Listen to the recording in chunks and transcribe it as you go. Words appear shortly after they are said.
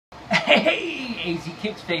Hey, AZ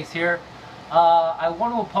Kicks Face here. I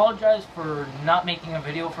want to apologize for not making a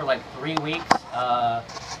video for like 3 weeks. I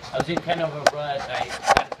was in kind of a rut. I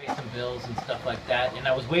had to pay some bills and stuff like that, and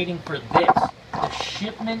I was waiting for the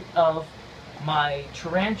shipment of my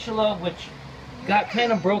tarantula, which got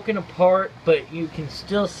kind of broken apart, but you can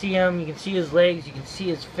still see him. You can see his legs. You can see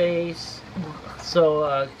his face.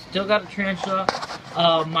 So still got a tarantula.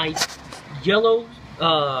 My yellow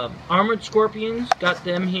armored scorpions, got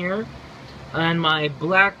them here, and my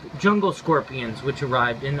black jungle scorpions, which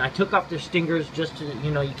arrived, and I took off their stingers just to,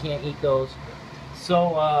 you know, you can't eat those.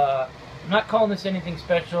 So I'm not calling this anything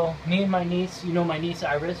special. Me and my niece, you know my niece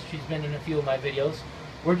Iris, she's been in a few of my videos.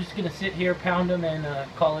 We're just gonna sit here, pound them, and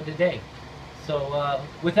call it a day. So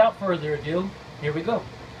without further ado, here we go.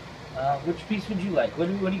 Which piece would you like? What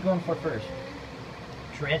are you going for first?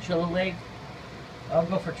 Tarantula leg? I'll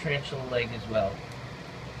go for tarantula leg as well.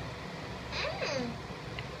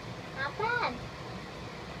 Not bad.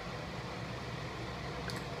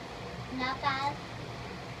 Not bad.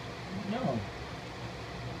 No.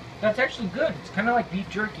 That's actually good. It's kind of like beef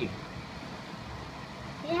jerky.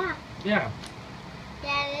 Yeah. Yeah.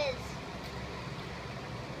 Yeah, it is.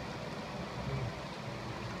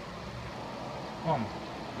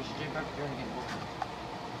 We should take back there and get both.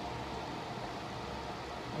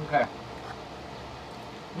 Okay.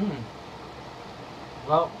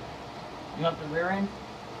 Well, you want the rear end?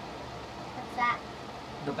 What's that?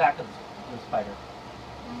 The back of the spider.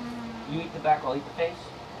 You eat the back, I'll eat the face?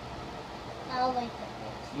 I'll like the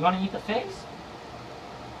face. You want to eat the face?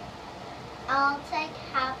 I'll take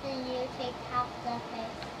half and you take half the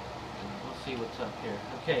face. We'll see what's up here.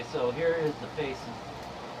 Okay, so here is the face.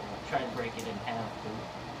 I'll try and break it in half.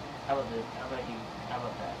 How about that? How about that? How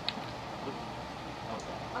about that?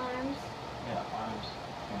 Arms. Yeah, arms.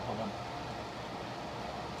 Here, hold on.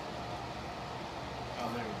 Oh,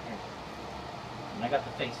 there, here. And I got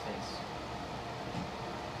the face.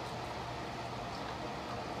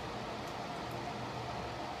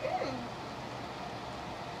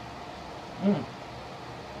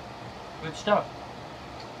 Good stuff.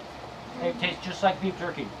 It tastes just like beef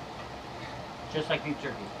jerky. Just like beef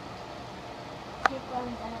jerky. Take one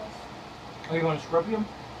of those. Oh, you want a scorpion?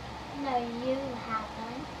 No, you have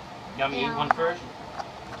one. You want me to eat one first?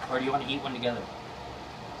 Or do you want to eat one together?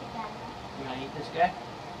 Together. You want to eat this guy?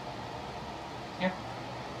 Here.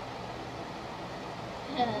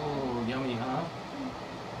 Oh, yummy, huh?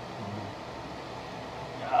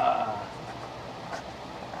 Yeah.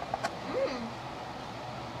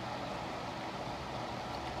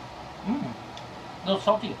 A little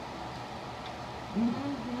salty.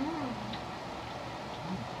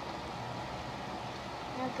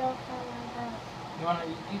 I'll go for one of those. You want to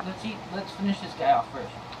eat? Let's finish this guy off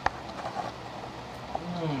first.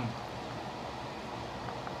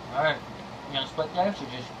 Alright. You want to split that or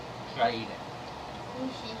just try to eat it? You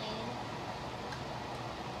should eat it.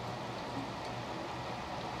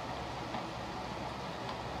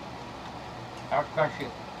 I'll crush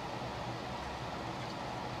it.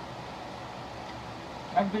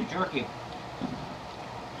 That's beef jerky.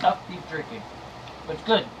 Tough beef jerky. But it's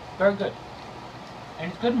good. Very good.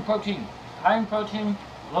 And it's good in protein. High in protein,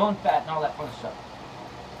 low in fat, and all that fun stuff.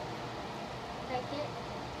 Like it?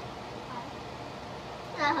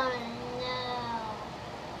 Oh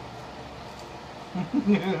no.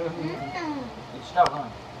 Good stuff, huh?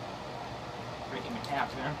 Breaking it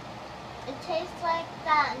half here. It tastes like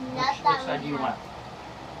that nut Which that side do you want?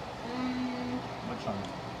 Which one?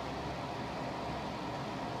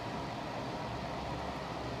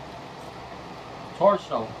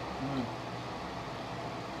 Torso.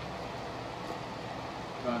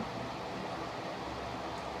 Good.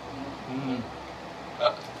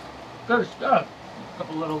 Good stuff. A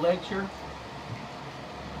couple little legs here.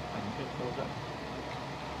 I can pick those up.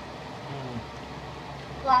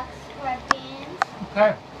 Black scorpions.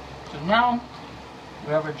 Okay. So now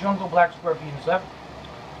we have our jungle black scorpions left.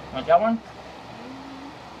 Want that one?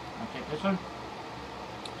 I'll take this one.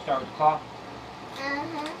 Start with the claw.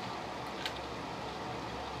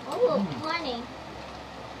 Oh, funny.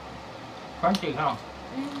 Crunchy, huh?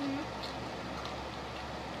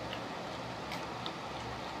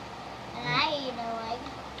 And I eat a leg.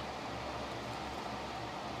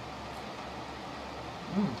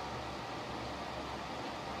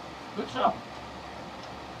 Good stuff.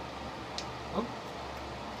 Oh.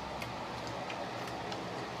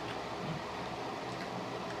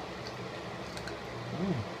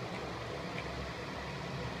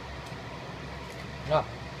 Yeah.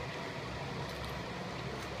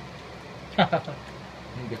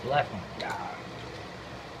 You get the last one. Yeah.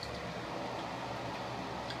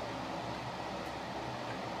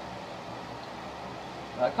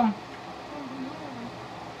 Like them?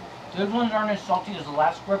 Those ones aren't as salty as the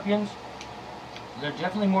last scorpions. They're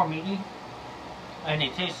definitely more meaty. And they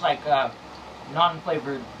taste like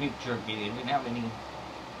non-flavored beef jerky. They didn't have any.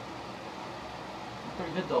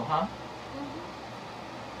 Pretty good though, huh?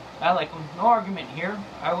 I like them. No argument here.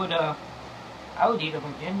 I would eat them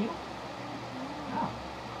again. You? Yeah.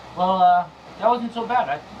 Well, that wasn't so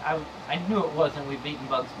bad. I knew it wasn't. We've eaten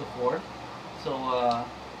bugs before, so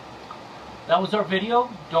that was our video.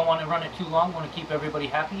 Don't want to run it too long. Want to keep everybody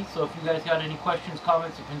happy. So if you guys got any questions,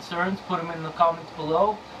 comments, or concerns, put them in the comments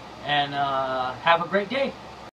below. And have a great day.